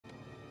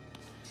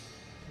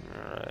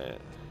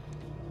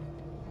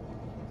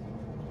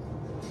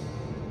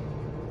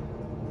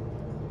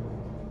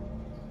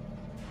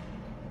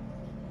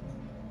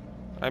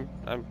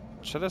I'm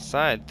to the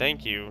side.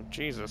 Thank you.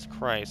 Jesus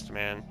Christ,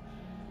 man.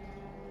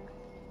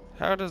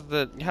 How does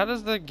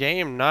the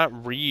game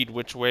not read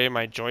which way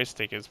my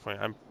joystick is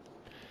pointing?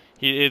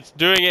 It's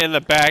doing it in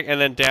the back and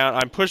then down.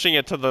 I'm pushing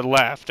it to the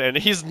left, and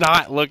he's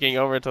not looking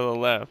over to the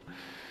left.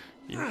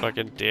 You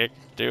fucking dick.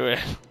 Do it.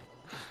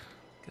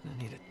 Gonna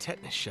need a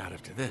tetanus shot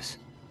after this.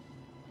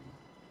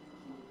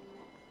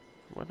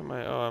 What am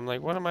I? Oh, I'm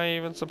like, what am I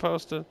even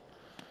supposed to?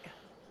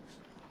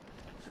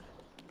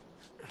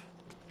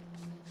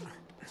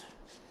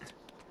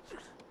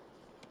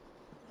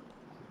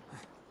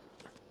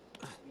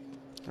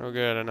 Oh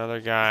good,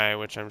 another guy,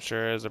 which I'm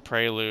sure is a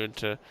prelude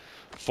to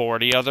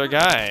 40 other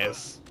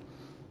guys.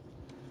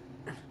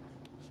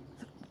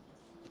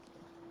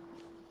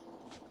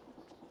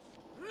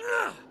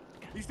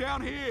 He's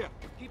down here.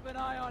 Keep an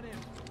eye on him.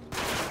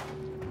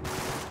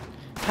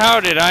 How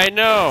did I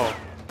know?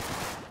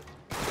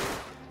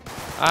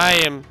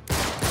 I am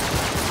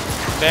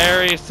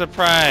very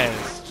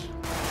surprised.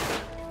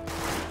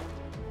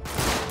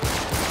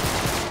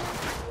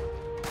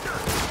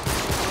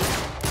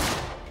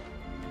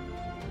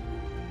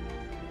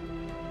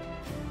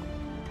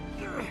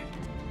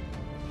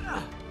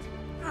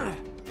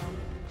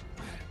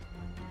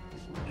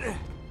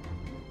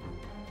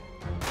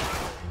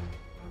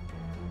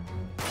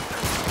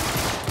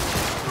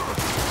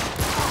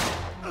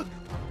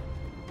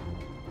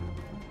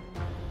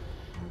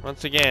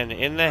 Once again,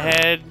 in the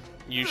head,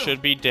 you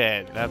should be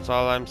dead. That's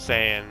all I'm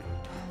saying.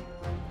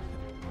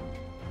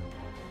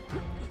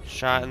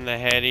 Shot in the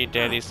heady,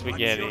 deady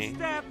spaghetti.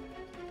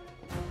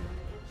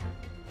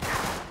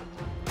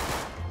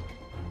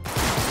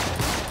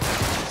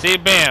 See,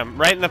 bam,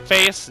 right in the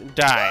face,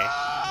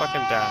 die.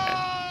 Fucking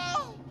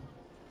die.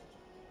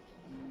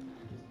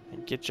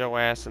 And get your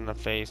ass in the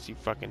face, you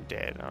fucking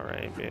dead.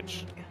 Alright,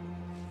 bitch.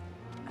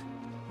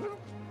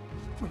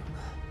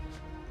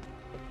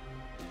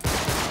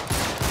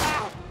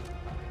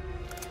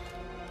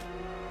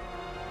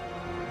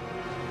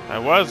 I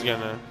was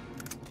gonna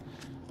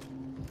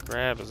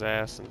grab his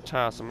ass and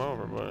toss him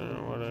over, but you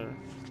know, whatever.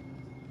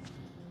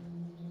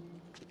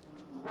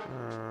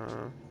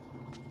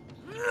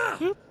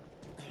 Whoop.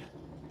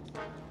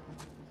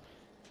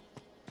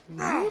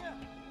 Whoop.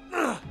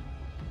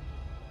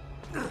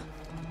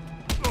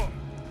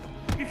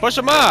 Push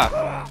him off!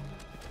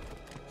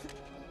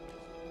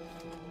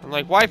 I'm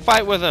like, why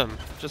fight with him?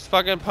 Just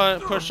fucking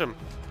push him.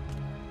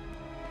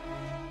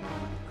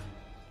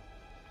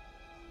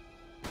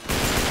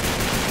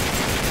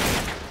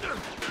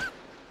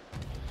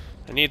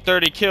 I need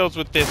 30 kills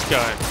with this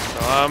gun, so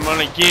I'm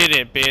gonna get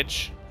it,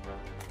 bitch.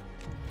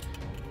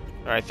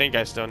 Or I think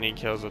I still need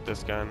kills with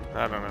this gun.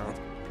 I don't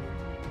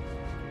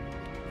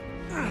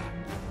know.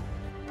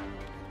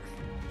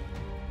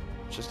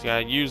 Just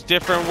gotta use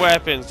different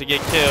weapons to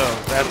get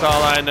kills. That's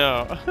all I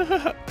know.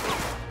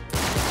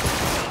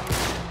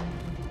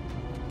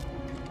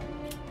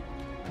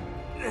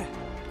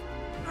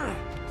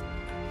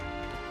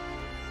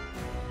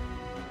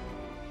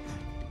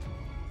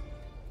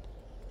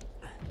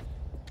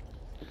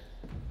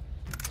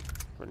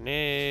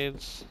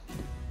 Grenades.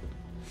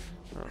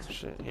 Oh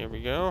shit, here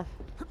we go.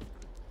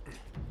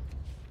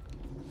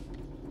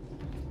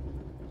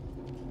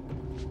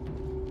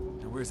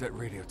 Now where's that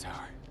radio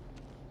tower?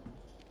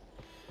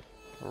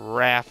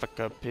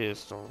 Raffica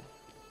pistol.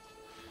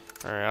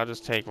 Alright, I'll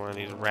just take one of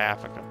these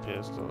Raffica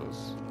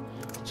pistols.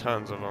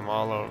 Tons of them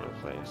all over the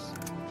place.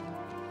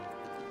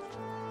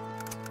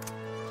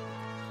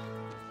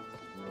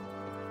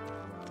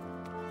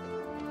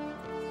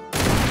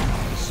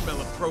 Smell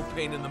of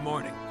propane in the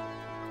morning.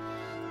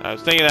 I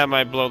was thinking that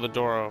might blow the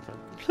door open.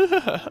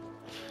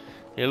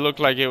 It looked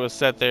like it was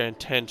set there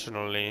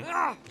intentionally.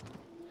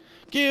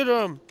 Get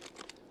him!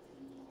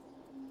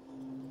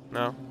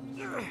 No?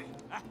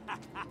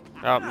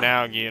 Oh,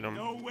 now get him.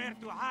 Nowhere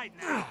to hide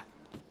now.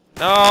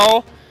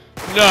 No!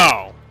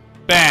 No!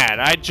 Bad.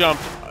 I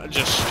jumped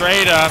just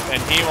straight up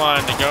and he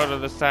wanted to go to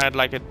the side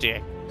like a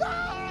dick.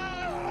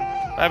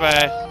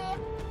 Bye-bye.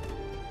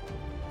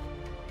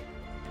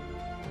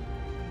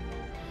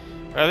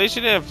 Or at least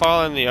you didn't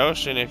fall in the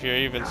ocean if you're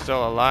even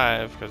still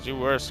alive, because you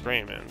were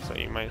screaming, so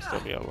you might still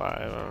be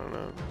alive, I don't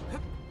know.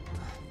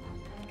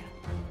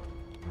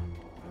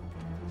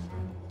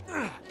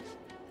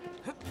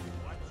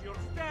 Watch your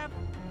step.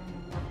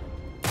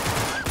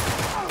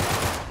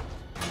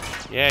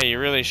 Yeah, you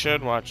really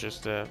should watch your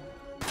step.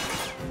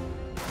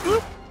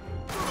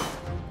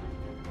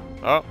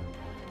 Oh,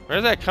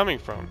 where's that coming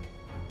from?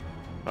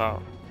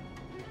 Oh.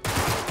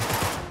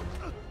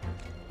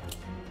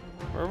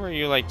 Where were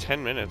you like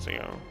 10 minutes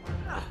ago?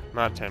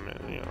 Not 10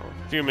 minutes, you know,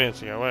 a few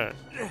minutes ago, where?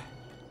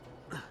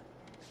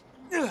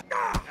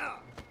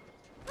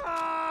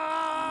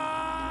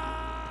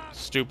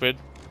 Stupid.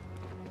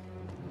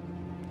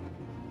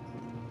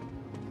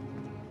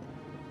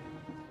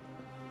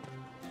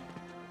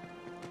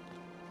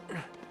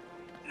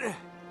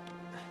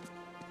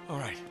 All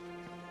right,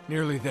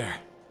 nearly there.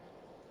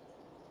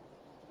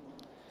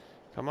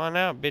 Come on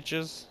out,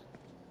 bitches.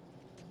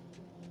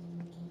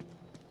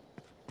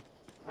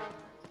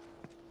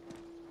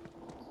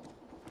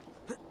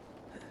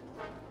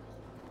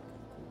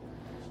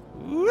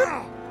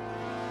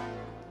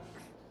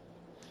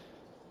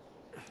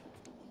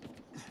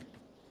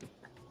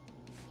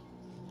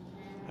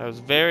 I was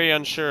very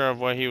unsure of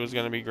what he was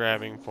going to be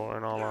grabbing for,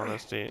 in all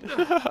honesty.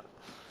 I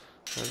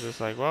was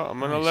just like, well, I'm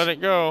going to let it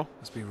go.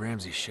 Must be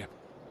Ramsey's ship.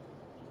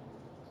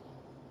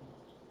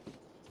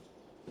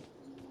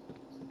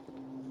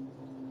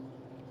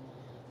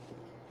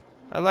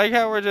 I like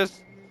how we're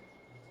just...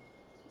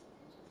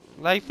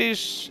 Like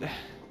these...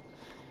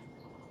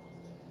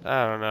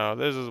 I don't know,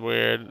 this is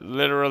weird.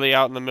 Literally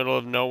out in the middle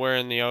of nowhere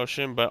in the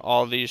ocean, but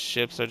all these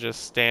ships are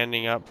just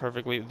standing up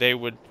perfectly. They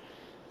would...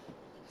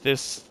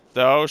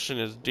 The ocean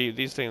is deep.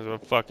 These things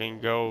would fucking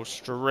go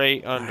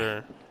straight under.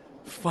 Right.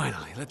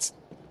 Finally, let's...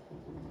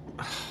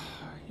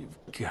 You've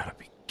gotta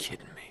be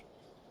kidding me.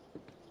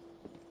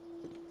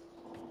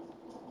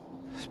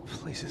 This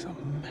place is a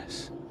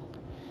mess.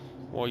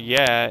 Well,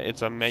 yeah,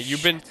 it's a mess.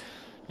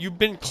 You've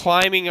been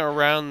climbing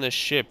around the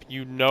ship.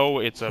 You know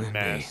it's a Plan B.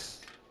 mess.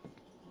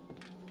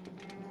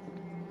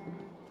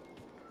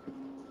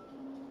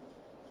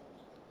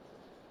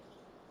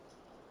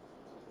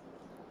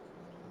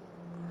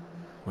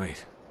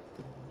 Wait.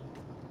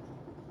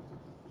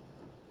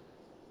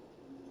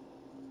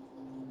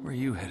 Where are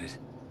you headed?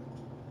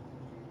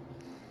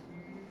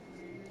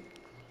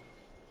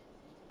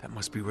 That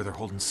must be where they're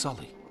holding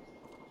Sully.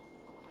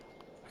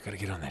 I gotta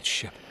get on that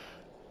ship.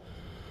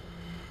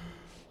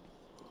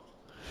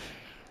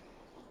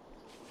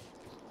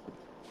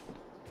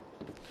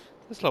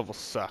 This level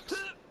sucks.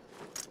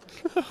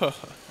 Oh,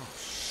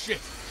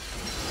 shit!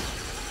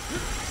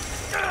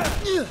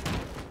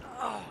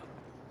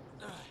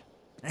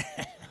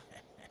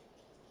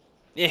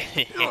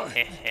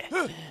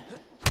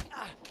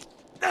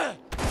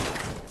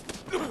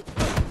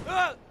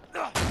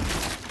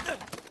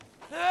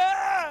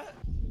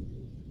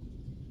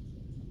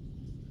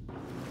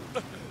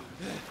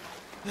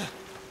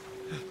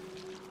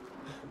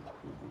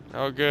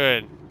 Oh,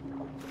 good.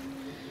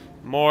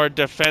 More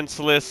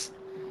defenseless.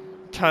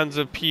 Tons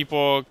of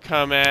people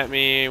come at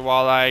me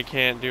while I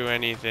can't do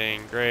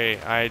anything. Great.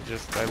 I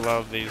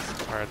love these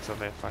parts of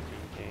the fucking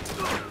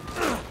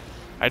game.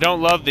 I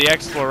don't love the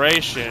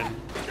exploration.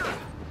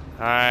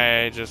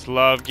 I just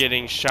love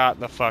getting shot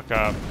the fuck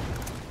up.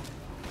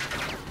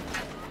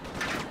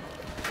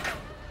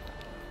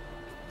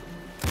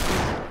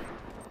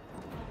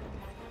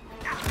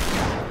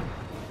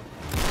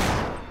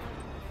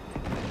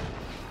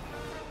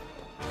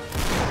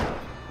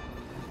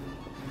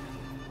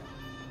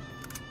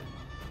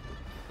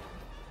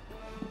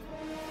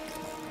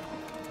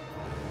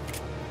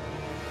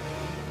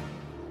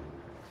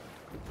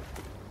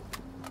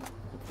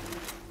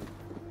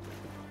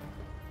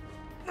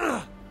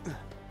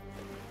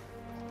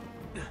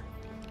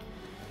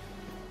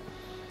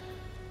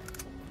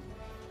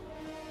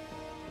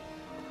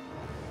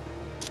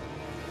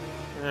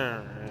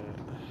 Alright.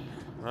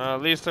 Well,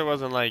 at least there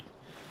wasn't like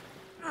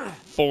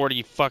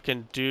 40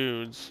 fucking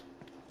dudes.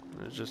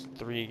 There's just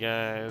 3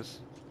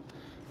 guys.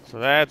 So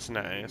that's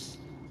nice.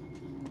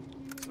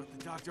 That's what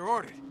the doctor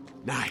ordered.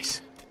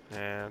 Nice.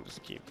 Yeah,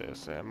 just keep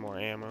this. I have more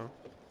ammo.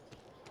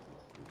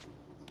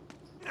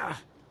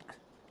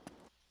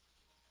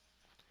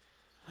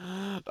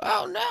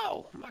 Oh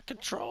no! My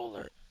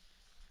controller!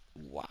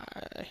 Why?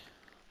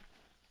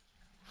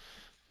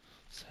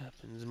 This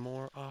happens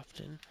more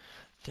often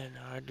than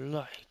I'd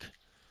like.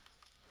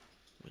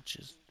 Which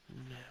is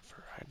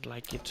never. I'd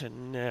like it to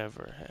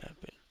never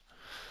happen.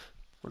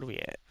 What are we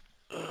at?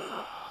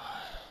 Oh,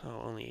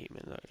 only 8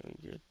 minutes. Okay,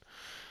 good.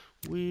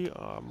 We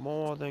are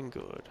more than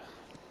good.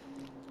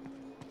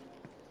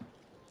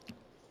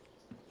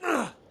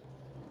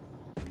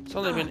 It's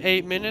only been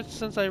 8 minutes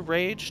since I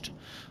raged.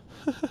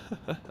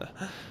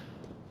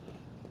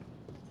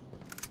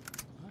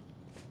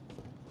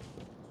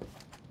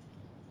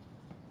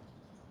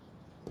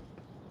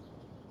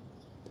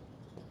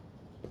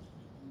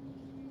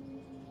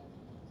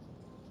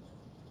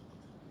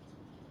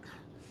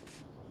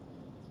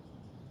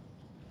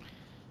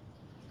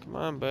 Come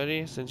on,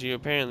 buddy, since you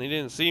apparently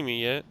didn't see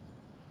me yet.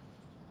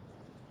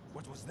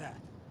 What was that?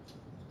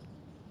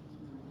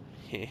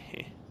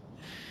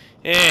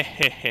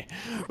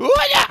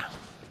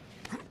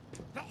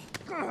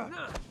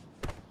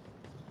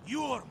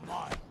 You're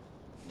mine.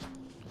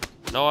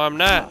 No, I'm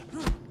not.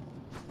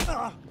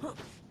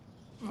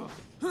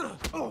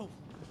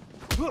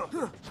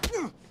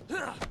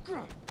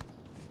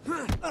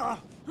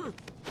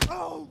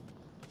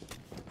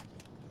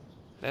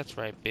 That's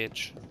right,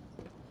 bitch.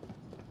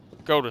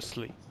 Go to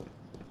sleep.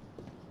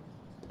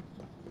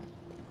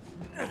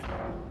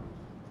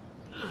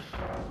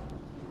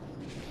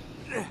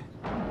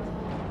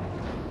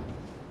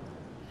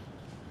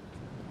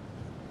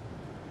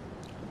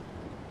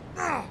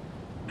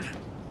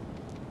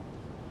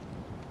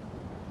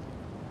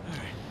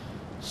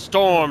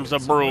 Storms are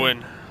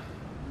brewing.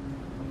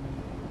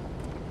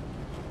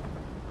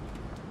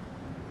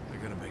 I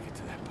gotta make it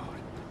to that boat.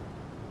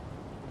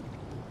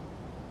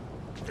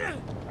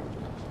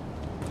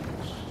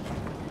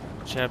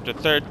 Chapter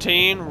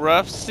 13,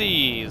 Rough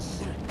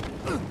Seas.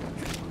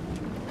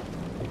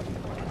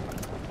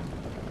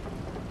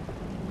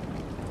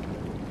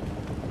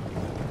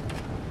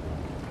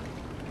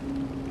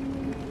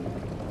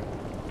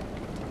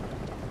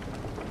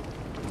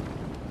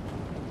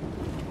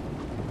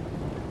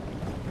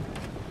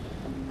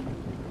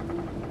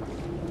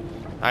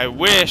 I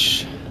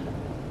wish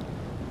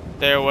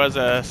there was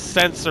a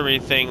sensory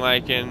thing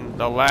like in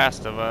The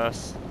Last of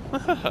Us.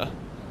 So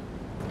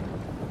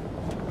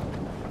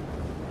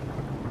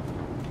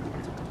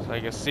I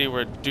can see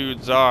where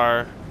dudes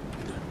are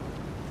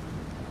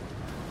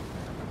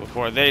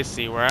before they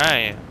see where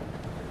I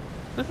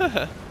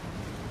am.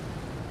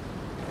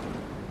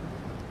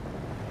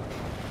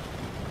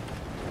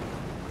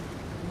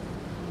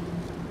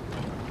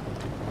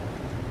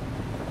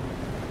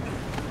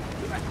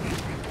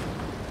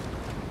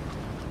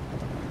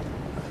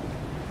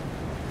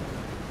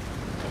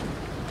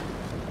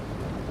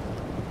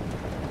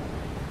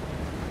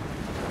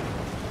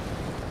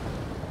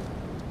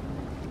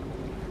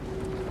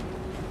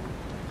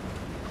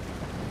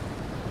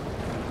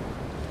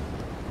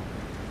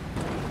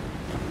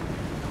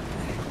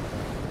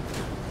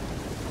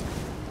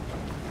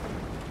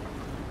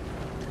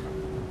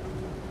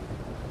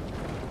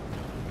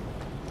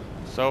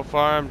 So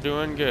far, I'm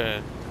doing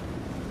good.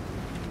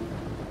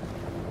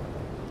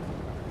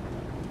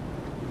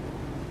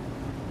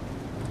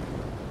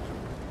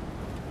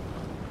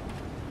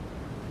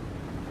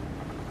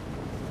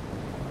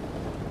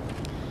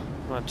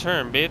 My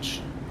turn, bitch.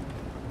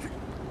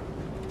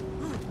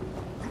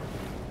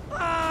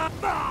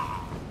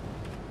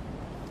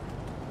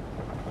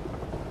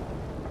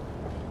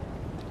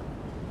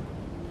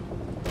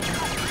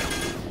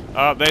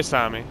 Oh, they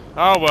saw me.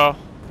 Oh well.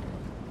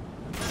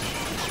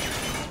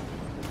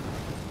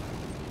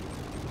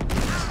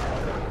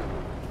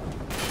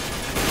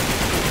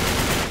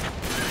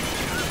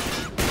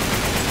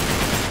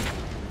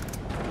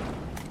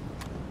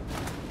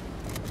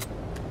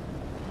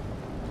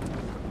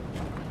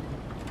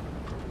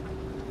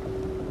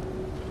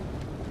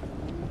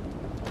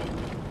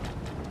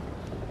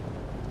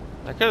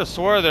 I could have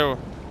swore there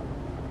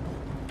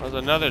was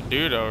another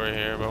dude over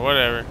here, but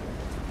whatever.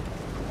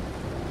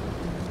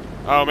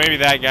 Oh, maybe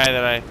that guy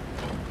that I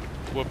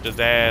whooped his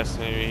ass.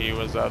 Maybe he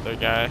was the other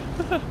guy.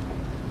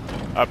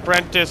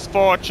 Apprentice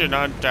Fortune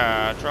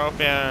Hunter.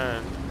 Trophy.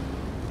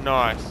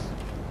 Nice.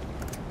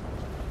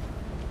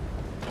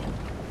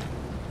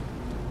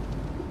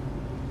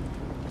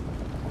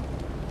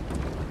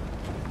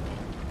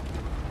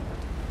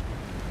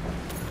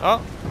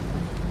 Oh.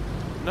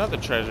 Another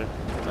treasure.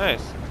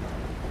 Nice.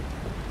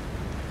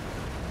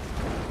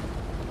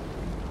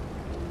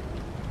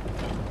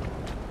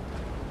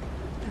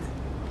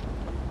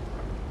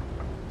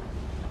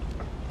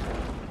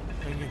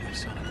 Hang in there,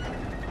 son.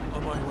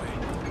 On my way.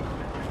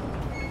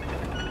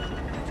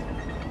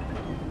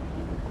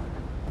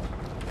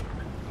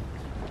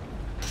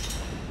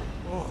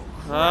 Oh,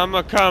 I'm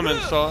a coming,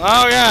 so. Oh,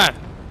 God.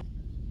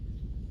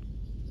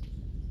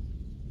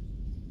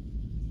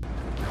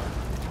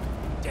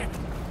 damn it.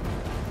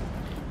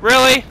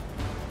 Really?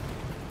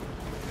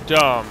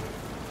 Dumb.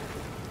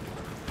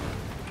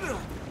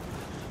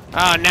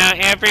 Oh, now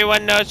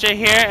everyone knows you're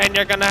here and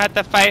you're gonna have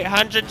to fight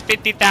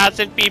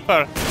 150,000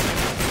 people.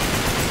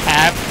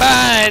 Have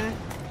fun!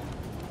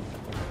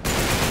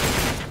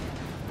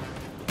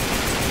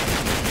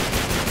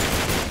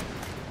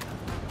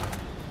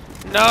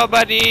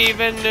 Nobody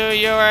even knew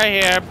you were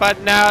here,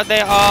 but now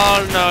they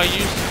all know,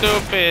 you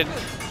stupid.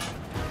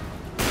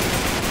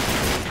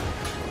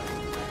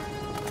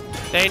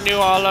 They knew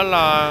all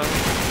along.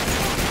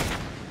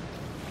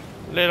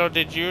 Little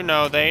did you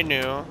know they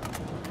knew.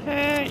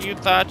 Eh, you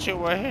thought you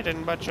were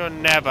hidden, but you're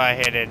never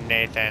hidden,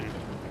 Nathan.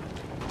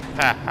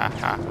 Ha ha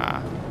ha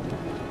ha.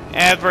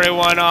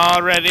 Everyone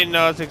already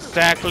knows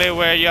exactly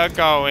where you're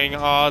going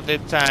all the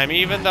time,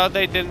 even though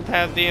they didn't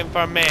have the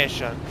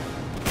information.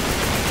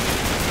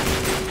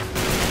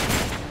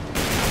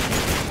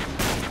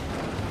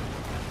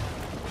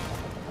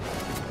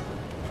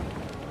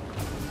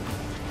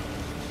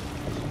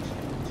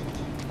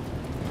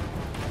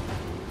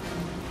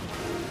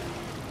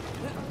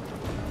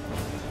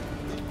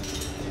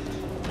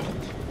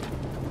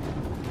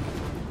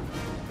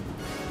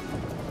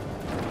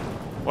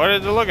 What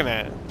is it looking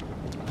at?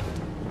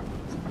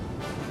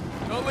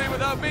 Don't leave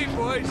without me,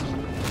 boys.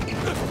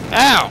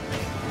 Ow!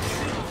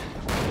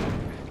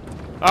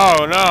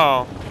 Oh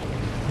no.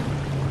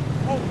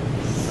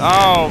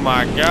 Oh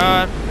my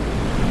god.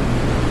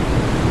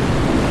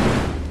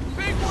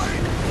 Big one.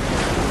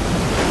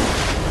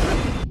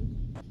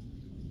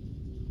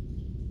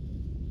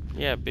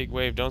 Yeah, big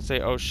wave. Don't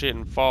say oh shit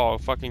and fall.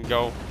 Fucking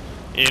go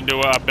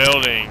into a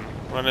building.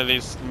 One of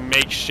these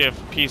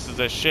makeshift pieces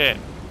of shit.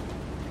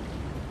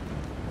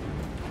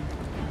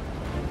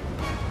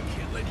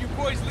 Can't let you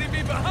boys leave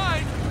me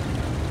behind.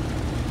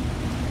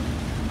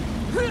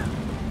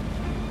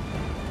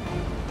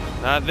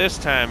 Not this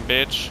time,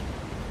 bitch.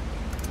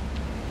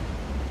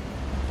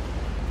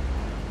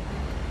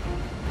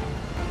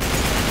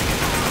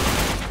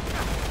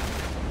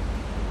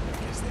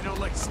 Guess they don't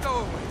like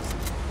stowaways.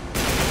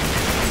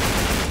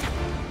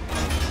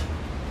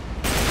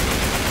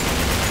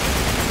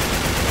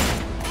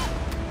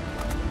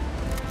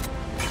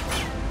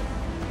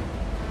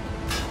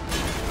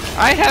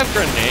 I have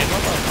grenades.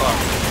 What the fuck?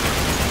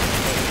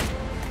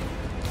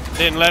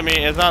 Didn't let me.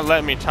 It's not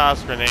letting me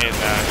toss grenades out.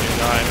 You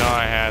know,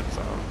 I had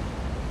some.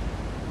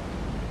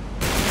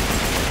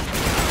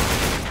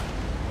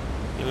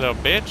 little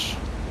bitch.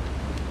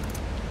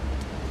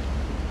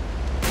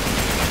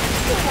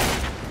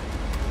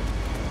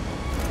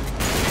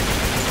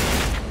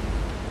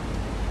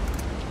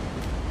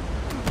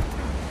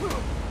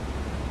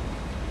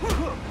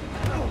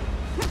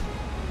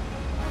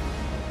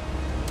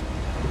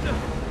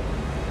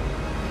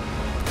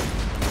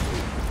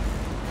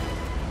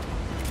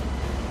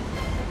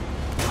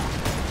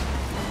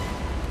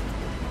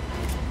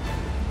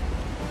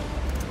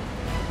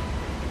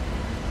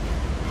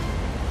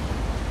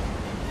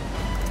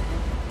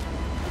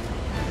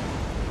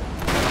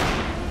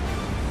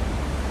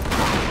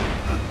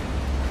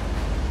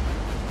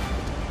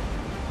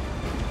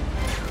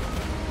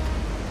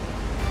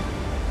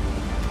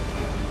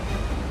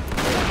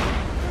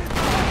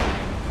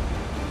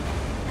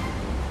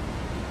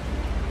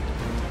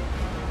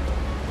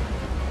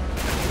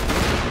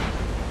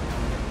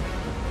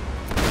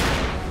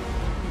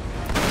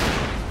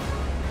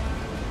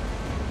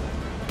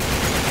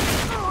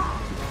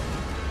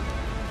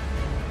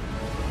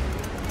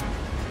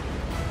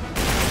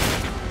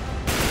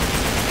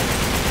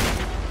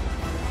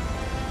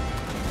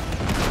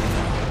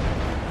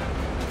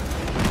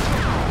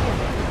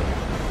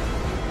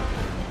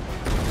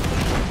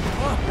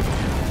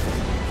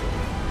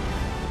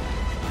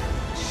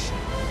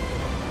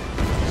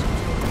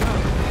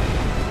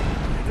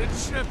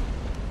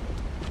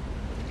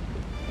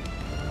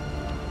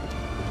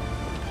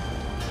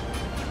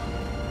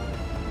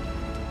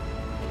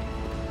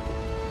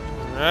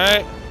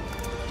 Alright.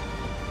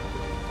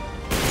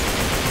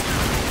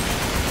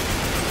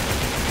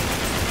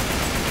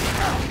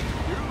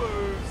 You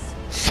lose.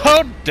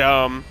 So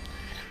dumb.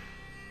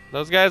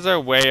 Those guys are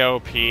way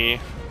OP.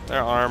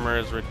 Their armor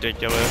is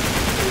ridiculous.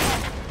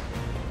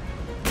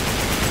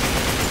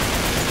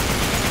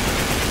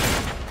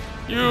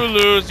 You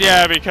lose,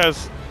 yeah,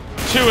 because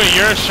 2 of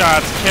your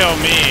shots kill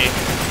me,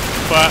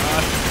 but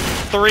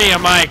 3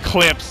 of my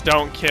clips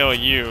don't kill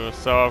you,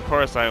 so of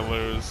course I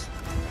lose.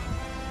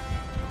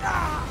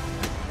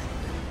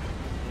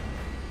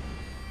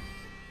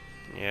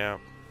 Yeah.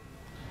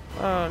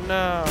 Oh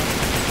no.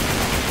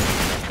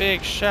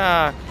 Big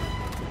shock.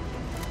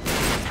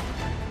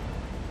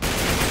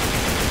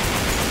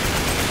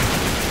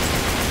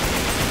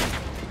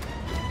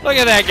 Look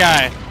at that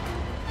guy.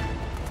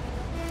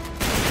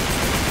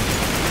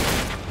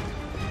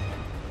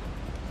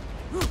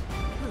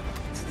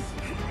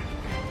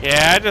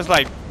 Yeah, I just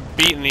like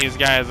beating these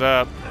guys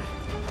up.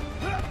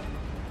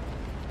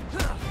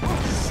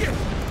 Oh shit!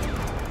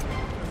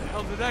 Where the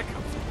hell did that come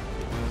from?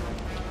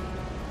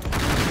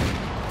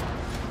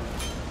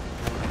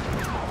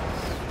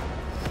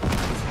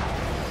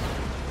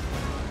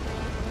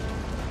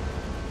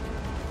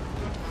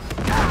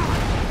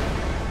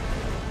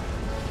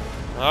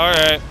 All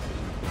right.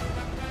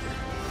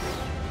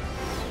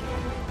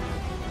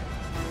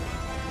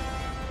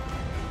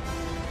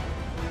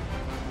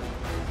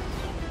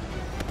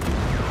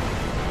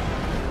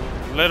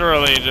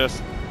 Literally just.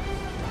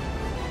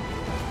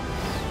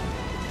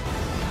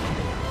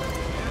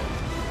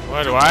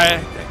 What do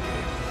I?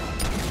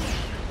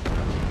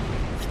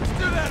 Let's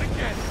do that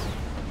again.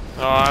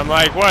 Oh, I'm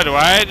like, what? Do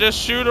I just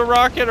shoot a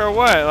rocket or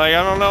what? Like,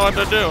 I don't know what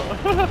to do.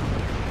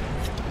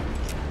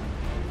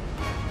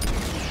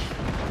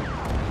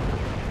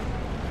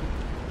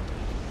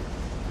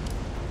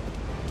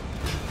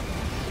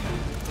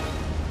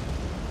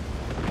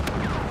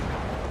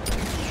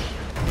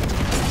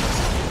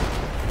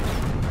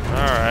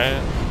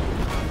 Alright.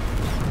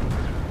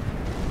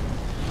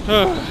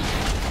 Okay,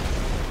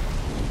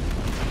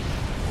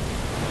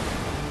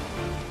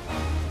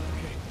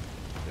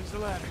 there's the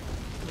ladder.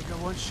 We got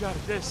one shot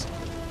at this.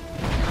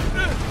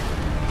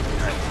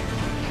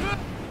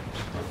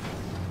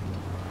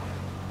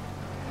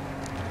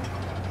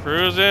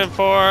 Cruising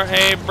for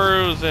a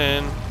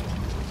bruising.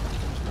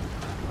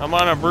 I'm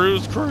on a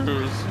bruise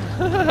cruise.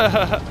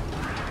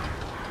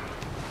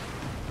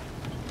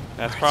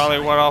 That's probably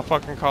what I'll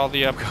fucking call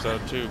the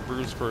episode too,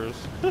 Bruise Cruise.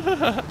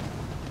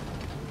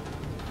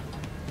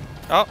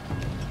 Oh.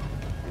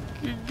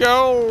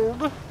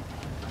 Gold.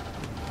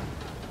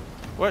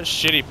 What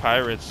shitty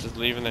pirates just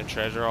leaving their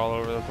treasure all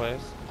over the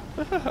place?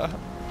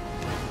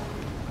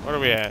 What are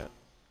we at?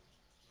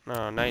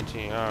 No,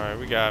 19. Alright,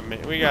 we got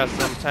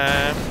some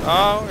time.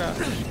 Oh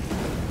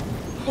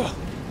god.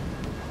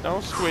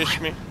 Don't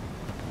squish me.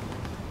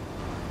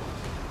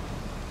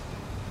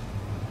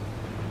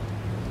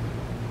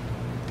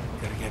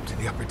 Gotta get to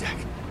the upper deck.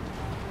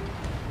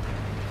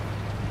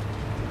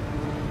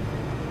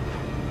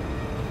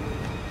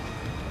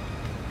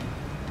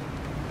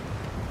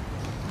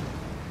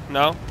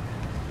 No?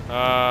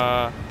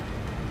 How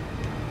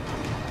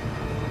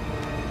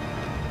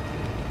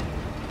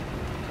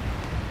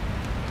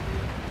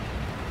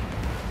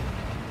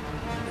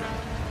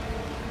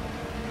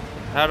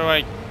do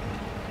I?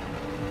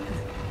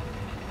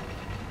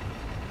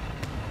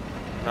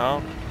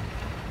 No?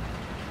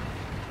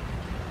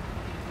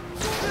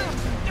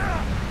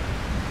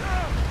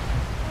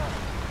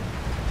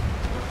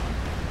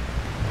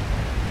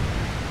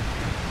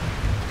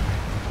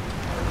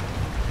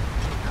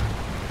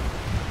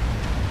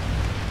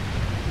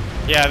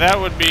 Yeah, that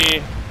would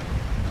be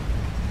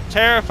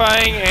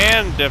terrifying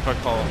and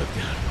difficult.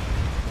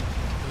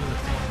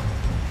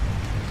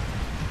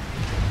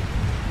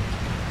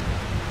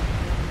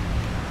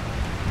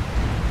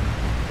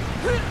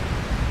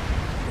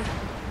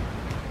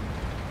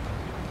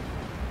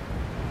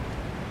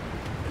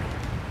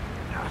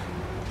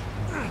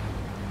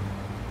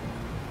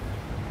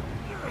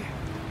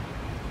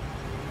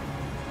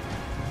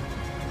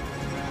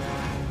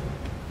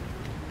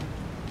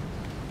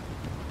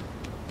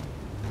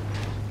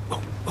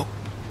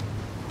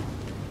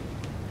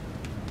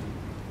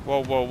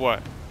 Whoa, whoa,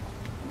 what?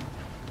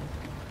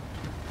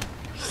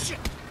 Shit.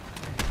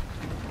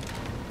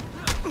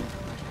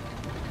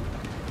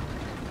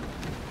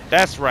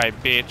 That's right,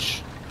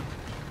 bitch.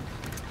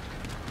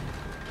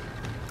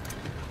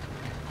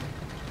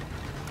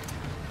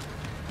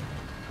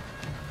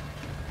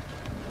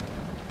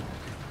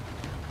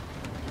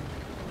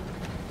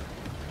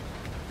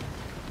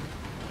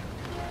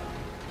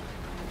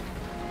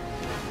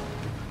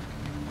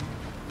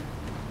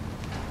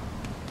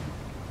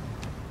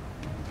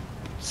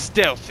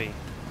 Stealthy.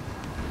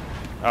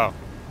 Oh.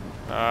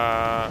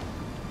 Oh,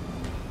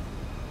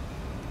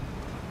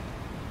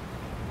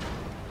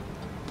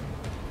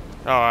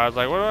 I was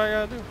like, what do I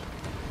gotta do?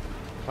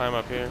 Climb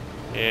up here.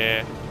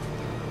 Yeah.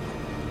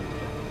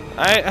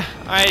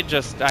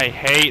 I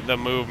hate the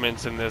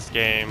movements in this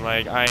game.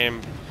 Like, I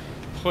am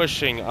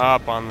pushing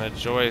up on the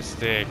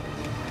joystick.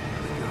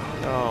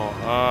 Oh,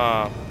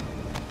 up.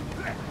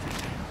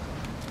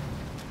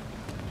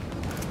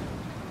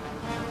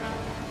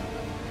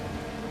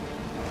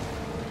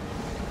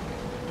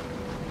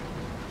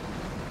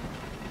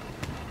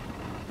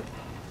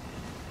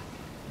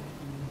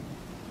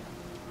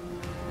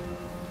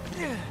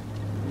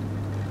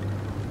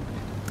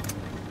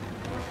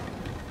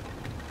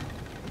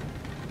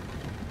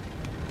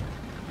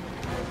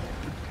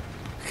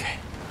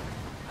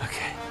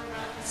 Okay,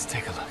 let's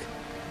take a look.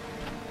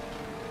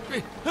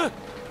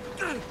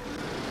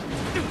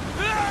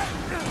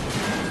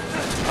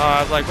 Oh,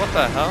 I was like, what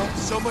the hell?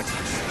 So much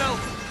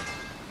stealth.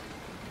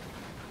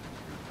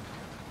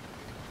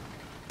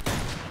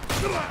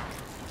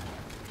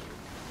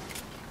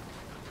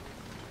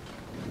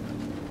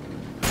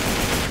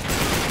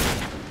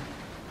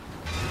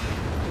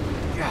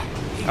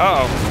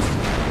 Uh-oh.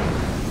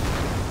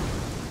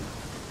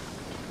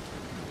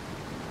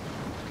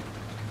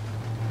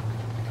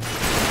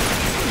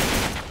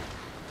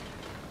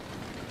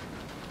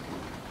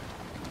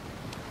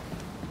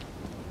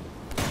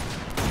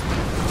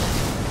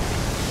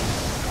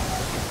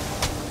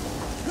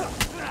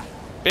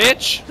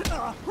 Bitch!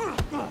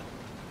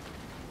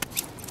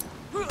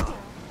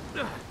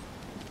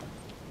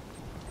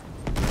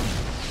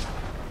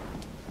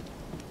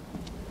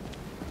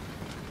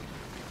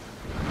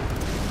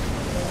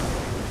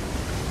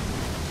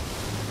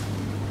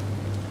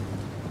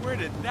 Where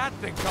did that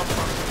thing come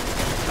from?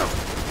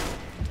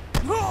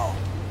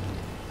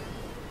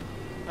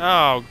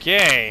 Oh,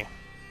 gay.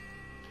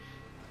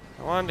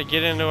 I wanted to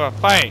get into a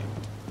fight.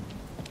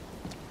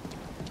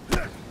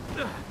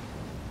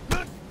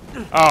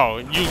 Oh,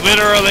 you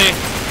literally...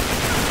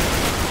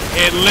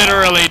 It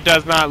literally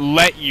does not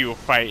let you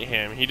fight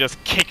him. He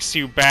just kicks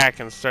you back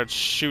and starts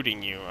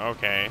shooting you.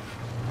 Okay.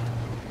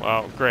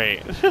 Well,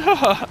 great.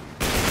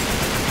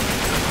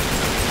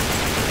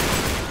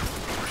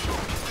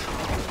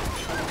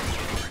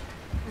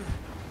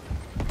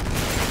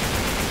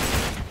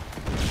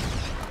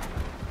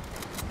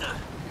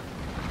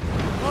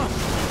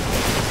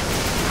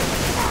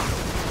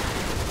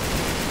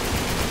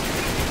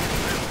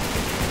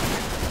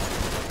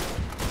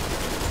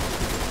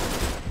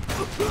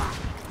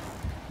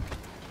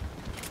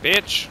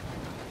 Bitch.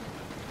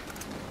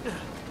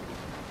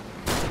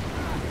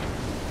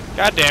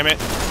 God damn it.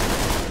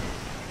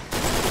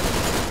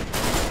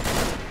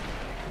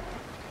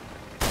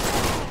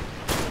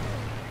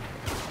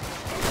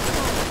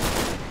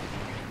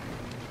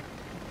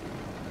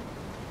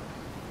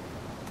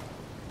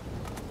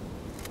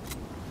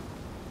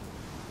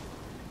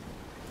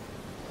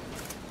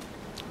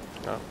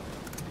 Oh.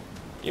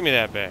 Give me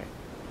that bag.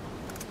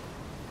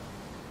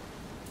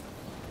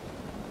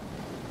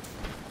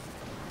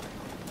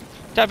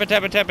 Tap it,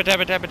 tap it, tap it, tap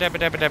it, tap it, tap it,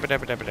 tap it, tap it, tap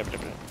it, tap it, tap it,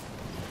 tap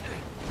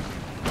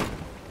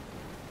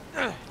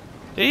it.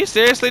 Did he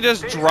seriously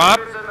just drop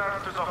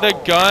the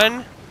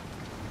gun?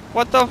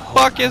 What the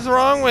fuck is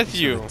wrong with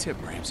you? Tip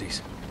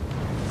Ramses.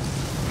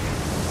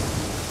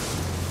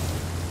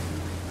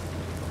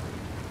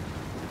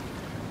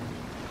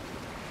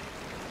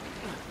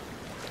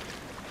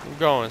 I'm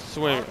going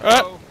swim.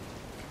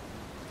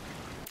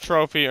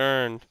 Trophy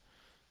earned.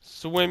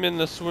 Swim in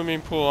the swimming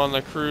pool on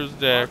the cruise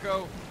deck.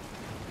 Marco.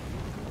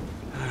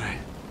 Alright.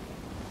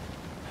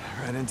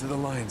 Right into the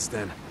lion's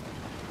den.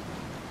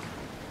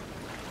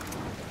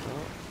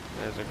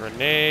 There's a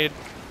grenade.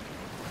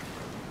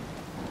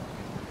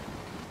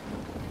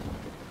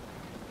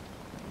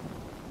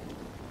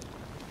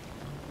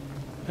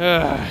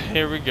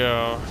 Here we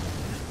go.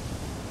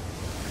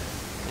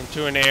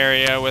 Into an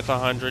area with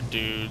 100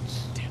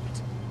 dudes. Damn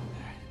it.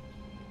 Alright.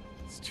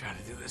 Let's try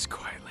to do this this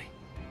quietly.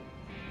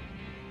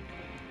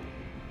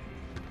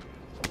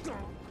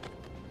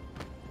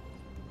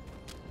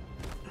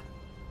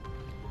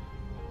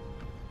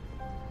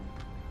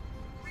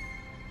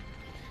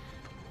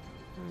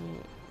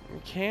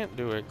 You can't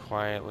do it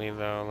quietly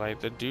though. Like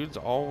the dudes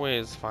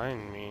always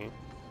find me.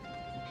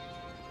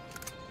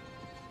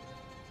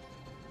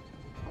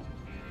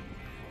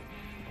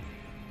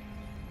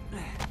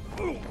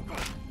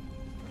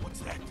 What's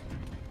that?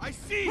 I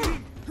see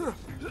him!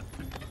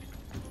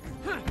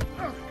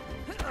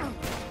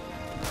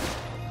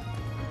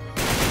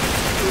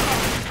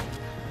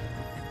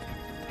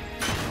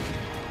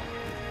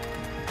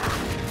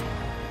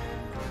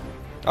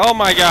 Oh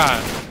my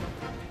god!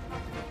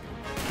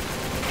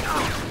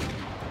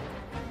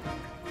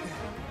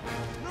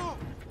 No!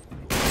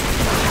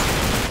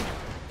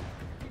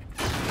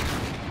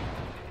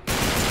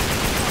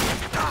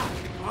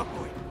 Oh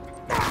boy.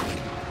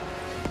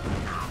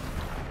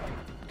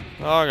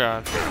 Oh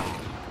god.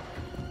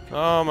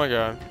 Oh my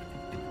god.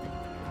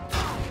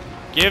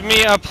 Give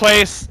me a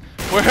place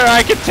where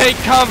I can take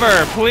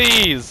cover,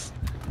 please!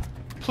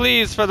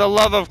 Please, for the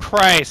love of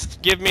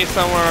Christ, give me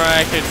somewhere where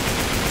I can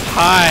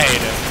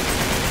hide.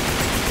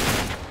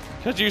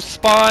 Cause you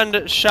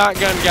spawned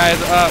shotgun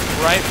guys up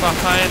right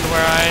behind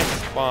where I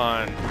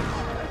spawned.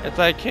 It's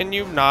like, can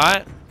you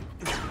not?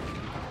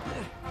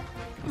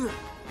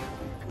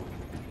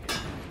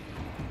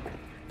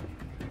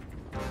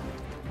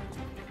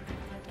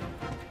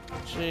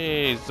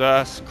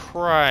 Jesus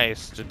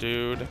Christ,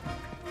 dude.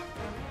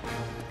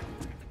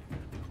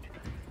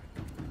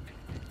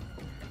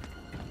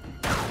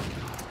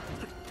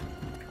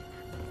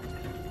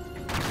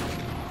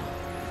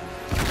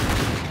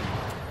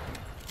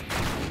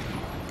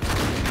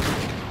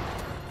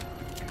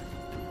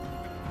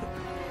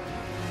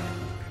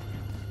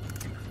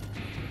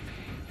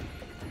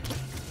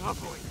 Oh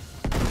boy.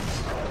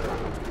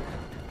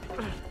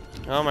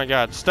 Oh my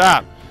god,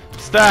 stop!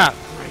 Stop!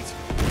 Great.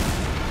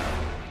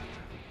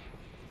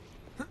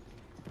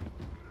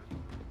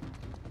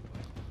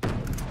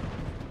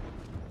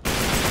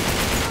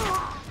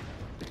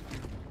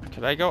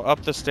 Could I go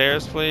up the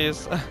stairs,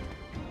 please?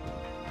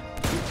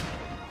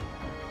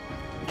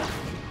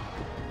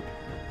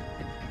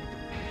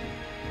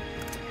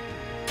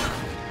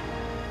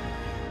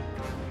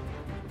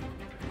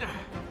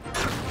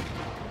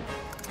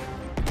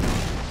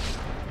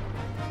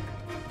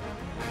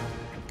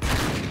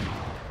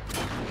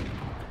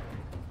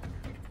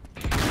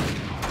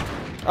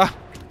 Ah,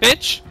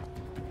 bitch!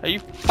 Are you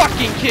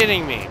fucking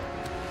kidding me?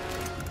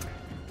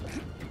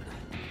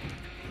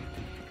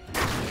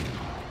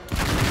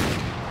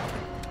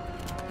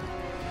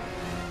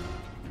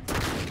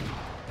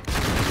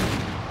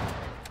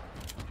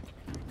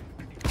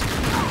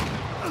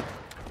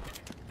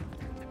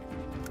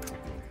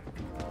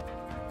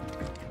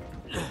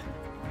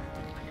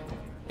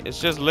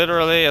 It's just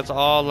literally, it's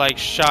all like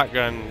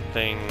shotgun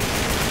things.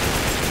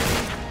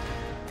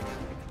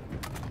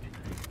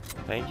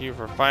 Thank you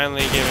for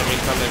finally giving me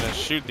something to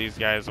shoot these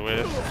guys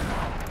with.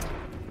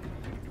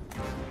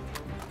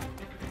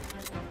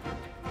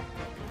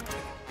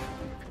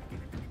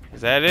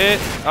 Is that it?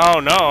 Oh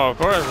no, of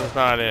course it's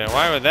not it.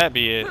 Why would that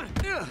be it?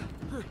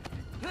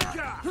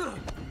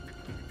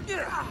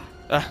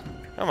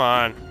 Come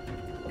on.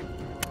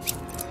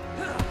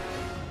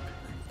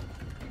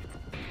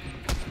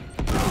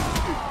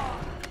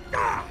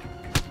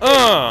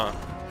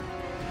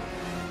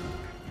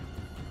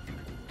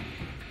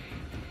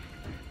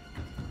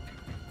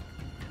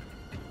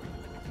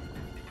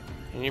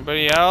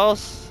 Anybody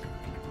else?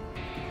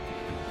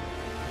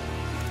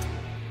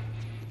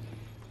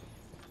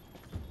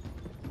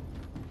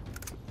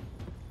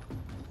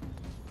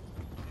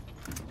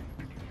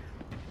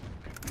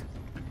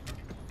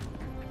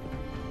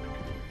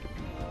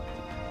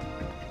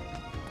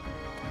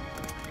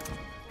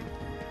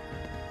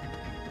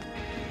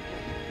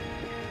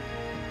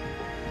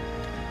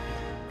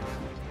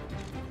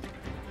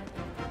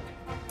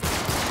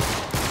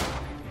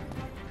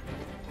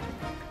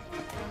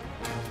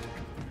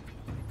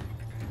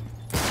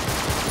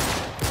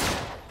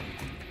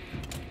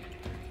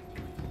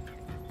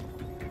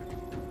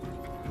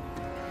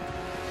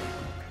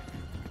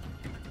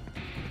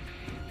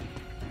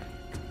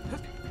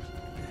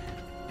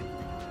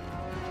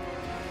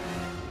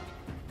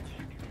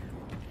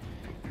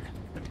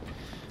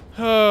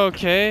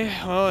 Okay,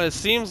 well, it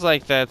seems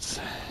like that's...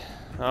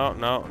 Oh,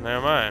 no,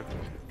 never mind.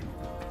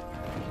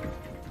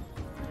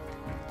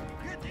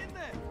 Get in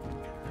there!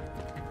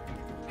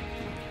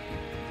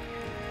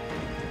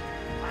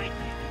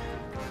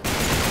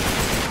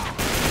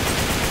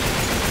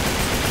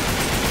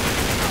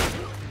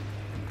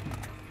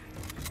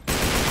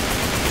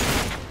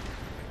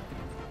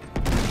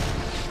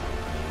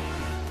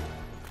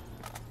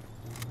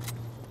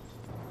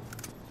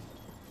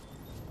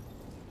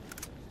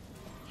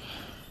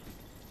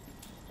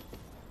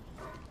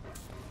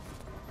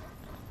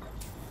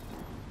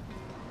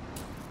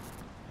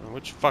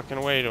 Which fucking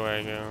way do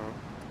I go?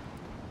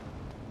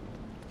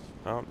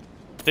 Oh,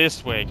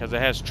 this way, because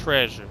it has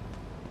treasure.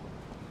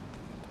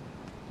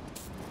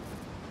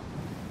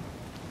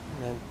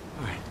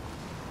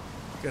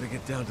 Gotta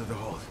get down to the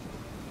hold.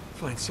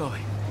 Find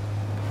Sully.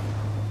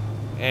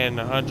 And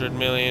 100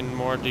 million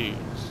more dudes.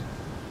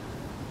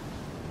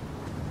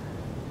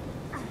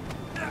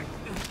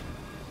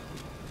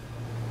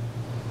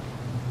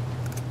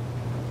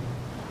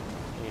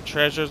 Any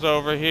treasures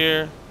over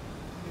here?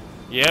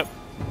 Yep.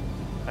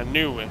 I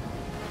knew it.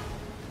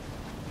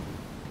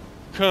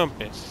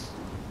 Compass.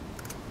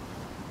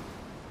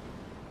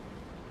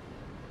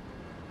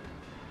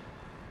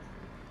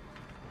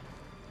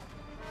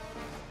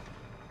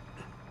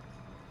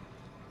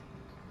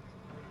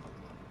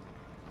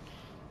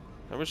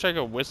 I wish I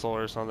could whistle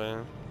or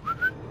something.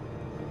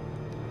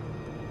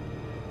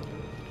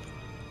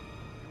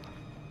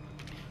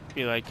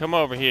 Be like, come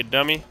over here,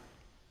 dummy.